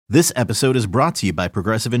This episode is brought to you by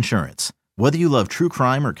Progressive Insurance. Whether you love true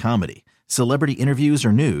crime or comedy, celebrity interviews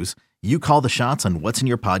or news, you call the shots on what's in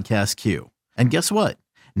your podcast queue. And guess what?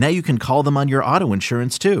 Now you can call them on your auto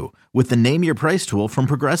insurance too with the Name Your Price tool from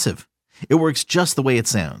Progressive. It works just the way it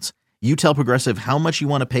sounds. You tell Progressive how much you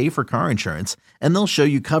want to pay for car insurance, and they'll show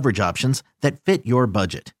you coverage options that fit your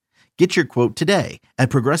budget. Get your quote today at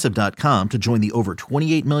Progressive.com to join the over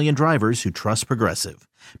 28 million drivers who trust Progressive.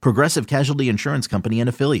 Progressive Casualty Insurance Company and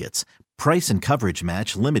Affiliates. Price and coverage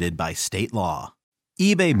match limited by state law.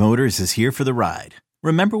 eBay Motors is here for the ride.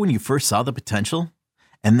 Remember when you first saw the potential?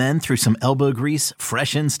 And then through some elbow grease,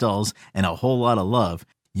 fresh installs, and a whole lot of love,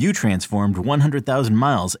 you transformed 100,000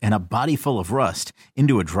 miles and a body full of rust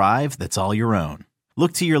into a drive that's all your own.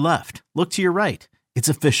 Look to your left. Look to your right. It's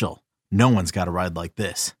official. No one's got a ride like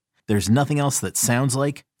this. There's nothing else that sounds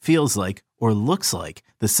like, feels like, or looks like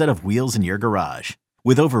the set of wheels in your garage.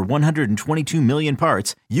 With over 122 million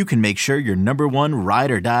parts, you can make sure your number one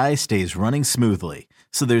ride or die stays running smoothly.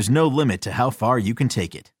 So there's no limit to how far you can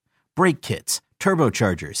take it. Brake kits,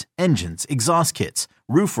 turbochargers, engines, exhaust kits,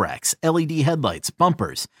 roof racks, LED headlights,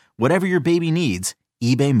 bumpers, whatever your baby needs,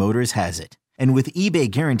 eBay Motors has it. And with eBay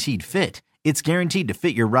Guaranteed Fit, it's guaranteed to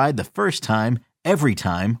fit your ride the first time, every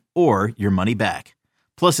time, or your money back.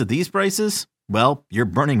 Plus, at these prices, well, you're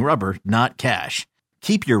burning rubber, not cash.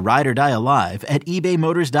 Keep your ride or die alive at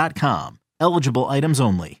ebaymotors.com. Eligible items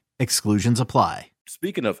only. Exclusions apply.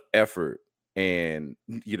 Speaking of effort and,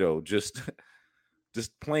 just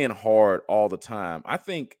playing hard all the time, I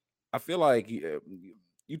feel like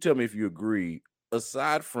you tell me if you agree,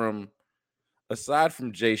 aside from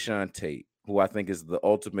Jayshawn Tate, who I think is the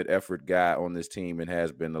ultimate effort guy on this team and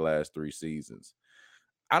has been the last 3 seasons,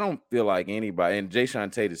 I don't feel like anybody, and Jayshawn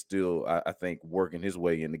Tate is still, I think, working his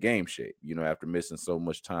way into game shape, after missing so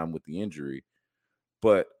much time with the injury.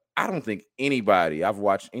 But I don't think I've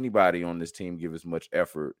watched anybody on this team give as much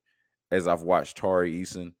effort as I've watched Tari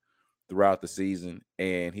Eason throughout the season.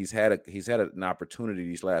 And he's had an opportunity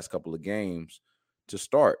these last couple of games to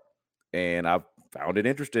start. And I've found it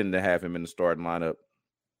interesting to have him in the starting lineup.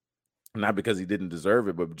 Not because he didn't deserve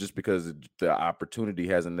it, but just because the opportunity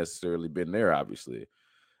hasn't necessarily been there, obviously.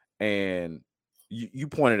 And you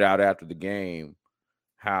pointed out after the game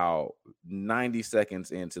how 90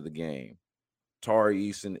 seconds into the game, Tari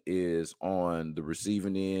Eason is on the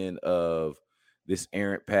receiving end of this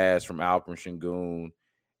errant pass from Alperen Şengün,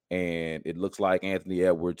 and it looks like Anthony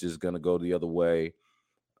Edwards is going to go the other way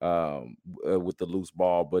with the loose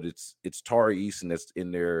ball, but it's Tari Eason that's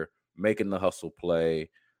in there making the hustle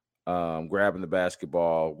play, grabbing the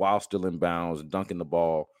basketball while still in bounds and dunking the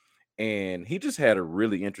ball. And he just had a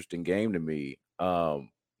really interesting game to me. The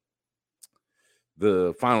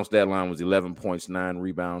final stat line was 11 points, 9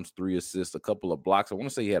 rebounds, 3 assists, a couple of blocks. I want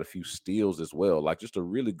to say he had a few steals as well, like just a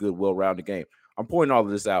really good, well-rounded game. I'm pointing all of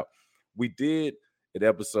this out. We did an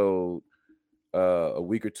episode a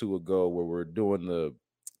week or two ago where we're doing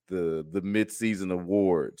the mid-season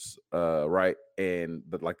awards, right? And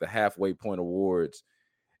the halfway point awards.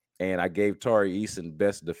 And I gave Tari Eason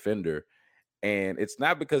best defender. And it's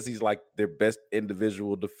not because he's like their best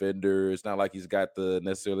individual defender. It's not like he's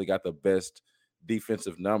necessarily got the best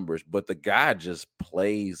defensive numbers, but the guy just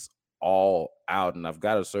plays all out. And I've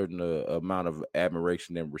got a certain amount of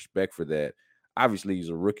admiration and respect for that. Obviously, he's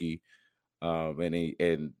a rookie,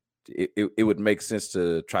 and it would make sense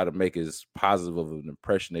to try to make as positive of an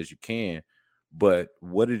impression as you can. But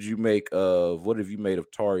what have you made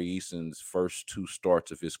of Tari Eason's first 2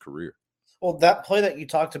 starts of his career? Well, that play that you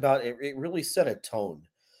talked about, it really set a tone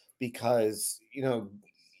because,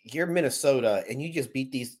 you're Minnesota and you just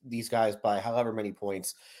beat these guys by however many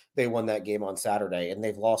points they won that game on Saturday, and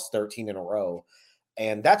they've lost 13 in a row.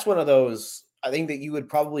 And that's one of those, I think, that you would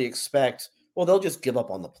probably expect, well, they'll just give up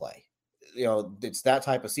on the play. It's that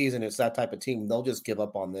type of season. It's that type of team. They'll just give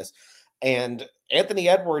up on this. And Anthony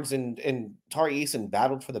Edwards and Tari Eason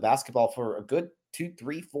battled for the basketball for a good 2,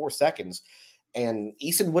 3, 4 seconds. And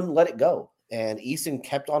Eason wouldn't let it go. And Eason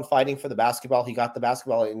kept on fighting for the basketball. He got the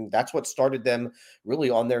basketball, and that's what started them really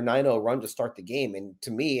on their 9-0 run to start the game. And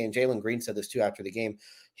to me, and Jalen Green said this too after the game,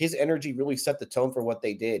 his energy really set the tone for what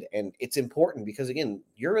they did. And it's important because, again,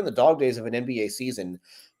 you're in the dog days of an NBA season.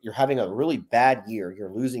 You're having a really bad year. You're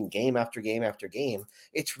losing game after game after game.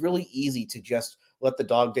 It's really easy to just let the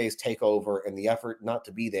dog days take over and the effort not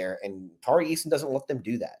to be there. And Tari Eason doesn't let them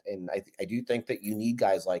do that. And I do think that you need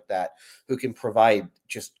guys like that who can provide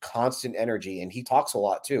just constant energy. And he talks a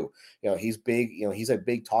lot too. He's big, he's a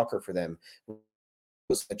big talker for them.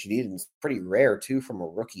 that you need, and it's pretty rare too from a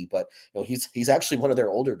rookie. But he's actually one of their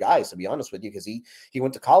older guys, to be honest with you, because he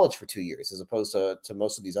went to college for 2 years as opposed to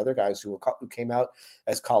most of these other guys who came out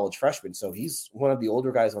as college freshmen. So he's one of the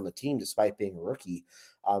older guys on the team, despite being a rookie.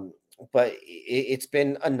 But it's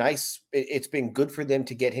been it's been good for them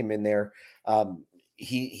to get him in there.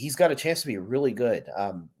 He's got a chance to be really good.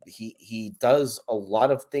 He does a lot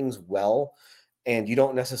of things well, and you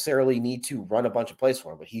don't necessarily need to run a bunch of plays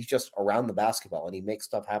for him, but he's just around the basketball and he makes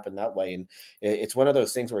stuff happen that way. And it's one of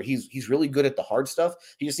those things where he's really good at the hard stuff.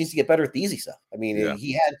 He just needs to get better at the easy stuff. I mean, Yeah.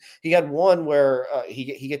 he had one where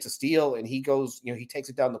he gets a steal and he goes, he takes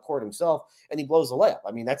it down the court himself and he blows the layup.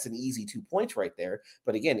 I mean, that's an easy 2 points right there.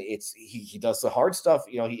 But again, he does the hard stuff.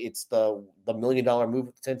 It's the $1 million move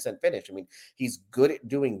with the 10-cent finish. I mean, he's good at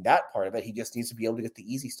doing that part of it. He just needs to be able to get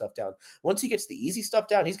the easy stuff down. Once he gets the easy stuff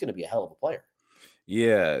down, he's going to be a hell of a player.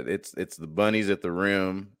 Yeah, it's the bunnies at the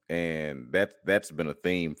rim, and that's been a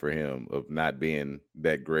theme for him of not being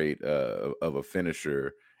that great of a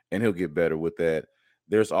finisher, and he'll get better with that.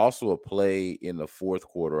 There's also a play in the fourth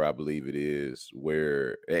quarter, I believe it is,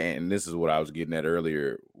 where, and this is what I was getting at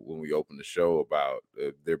earlier when we opened the show about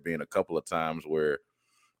there being a couple of times where,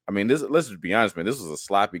 I mean, let's just be honest, man, this was a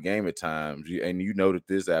sloppy game at times, and you noted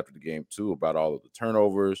this after the game too about all of the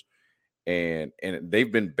turnovers. And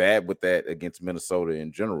they've been bad with that against Minnesota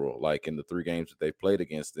in general, like in the 3 games that they played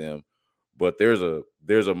against them. But there's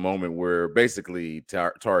a moment where basically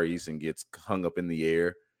Tari Eason gets hung up in the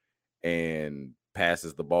air and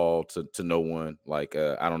passes the ball to no one. Like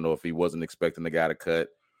I don't know if he wasn't expecting the guy to cut,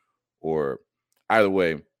 or either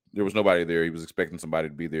way, there was nobody there. He was expecting somebody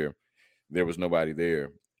to be there. There was nobody there.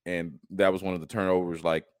 And that was one of the turnovers,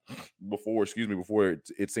 like before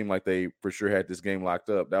it seemed like they for sure had this game locked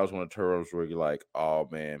up. That was one of the turnovers where you're like, oh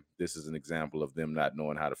man, this is an example of them not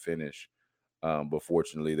knowing how to finish. But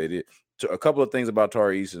fortunately they did. A couple of things about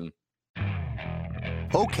Tari Eason.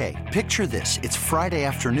 Okay, picture this. It's Friday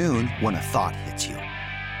afternoon when a thought hits you.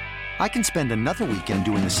 I can spend another weekend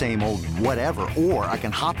doing the same old whatever, or I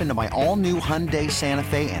can hop into my all-new Hyundai Santa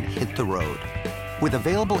Fe and hit the road. With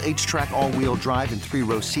available H-Track all-wheel drive and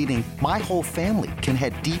 3-row seating, my whole family can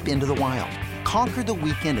head deep into the wild. Conquer the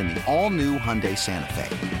weekend in the all-new Hyundai Santa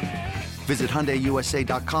Fe. Visit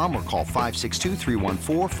HyundaiUSA.com or call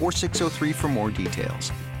 562-314-4603 for more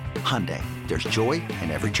details. Hyundai, there's joy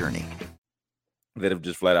in every journey. That have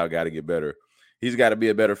just flat out got to get better. He's got to be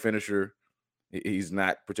a better finisher. He's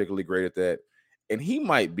not particularly great at that. And he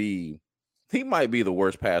might be the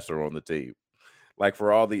worst passer on the team. Like,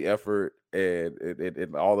 for all the effort and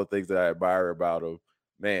all the things that I admire about him,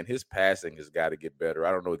 man, his passing has got to get better.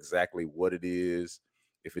 I don't know exactly what it is,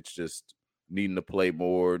 if it's just needing to play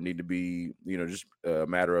more, need to be, just a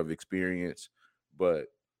matter of experience, but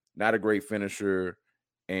not a great finisher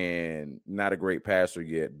and not a great passer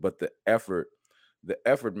yet. But the effort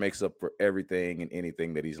makes up for everything and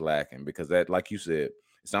anything that he's lacking, because that, like you said,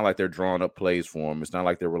 it's not like they're drawing up plays for him. It's not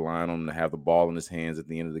like they're relying on him to have the ball in his hands at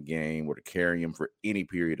the end of the game or to carry him for any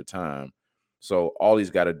period of time. So all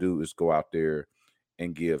he's got to do is go out there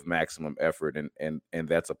and give maximum effort, and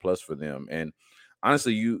that's a plus for them. And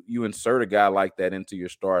honestly, you insert a guy like that into your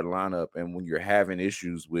start lineup, and when you're having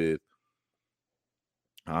issues with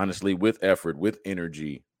effort, with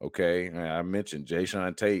energy, okay? And I mentioned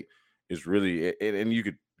Jayshawn Tate is really, and you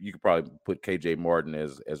could probably put KJ Martin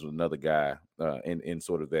as another guy in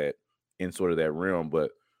sort of that realm,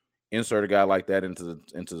 but insert a guy like that into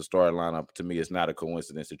the starting lineup, to me, it's not a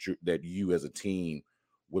coincidence that you as a team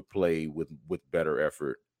would play with better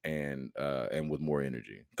effort and with more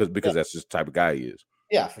energy, because that's just the type of guy he is.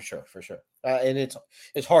 Yeah, for sure. And it's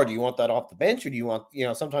hard. Do you want that off the bench, or do you want,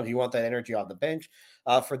 sometimes you want that energy off the bench?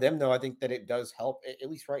 For them, though, I think that it does help, at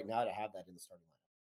least right now, to have that in the starting lineup.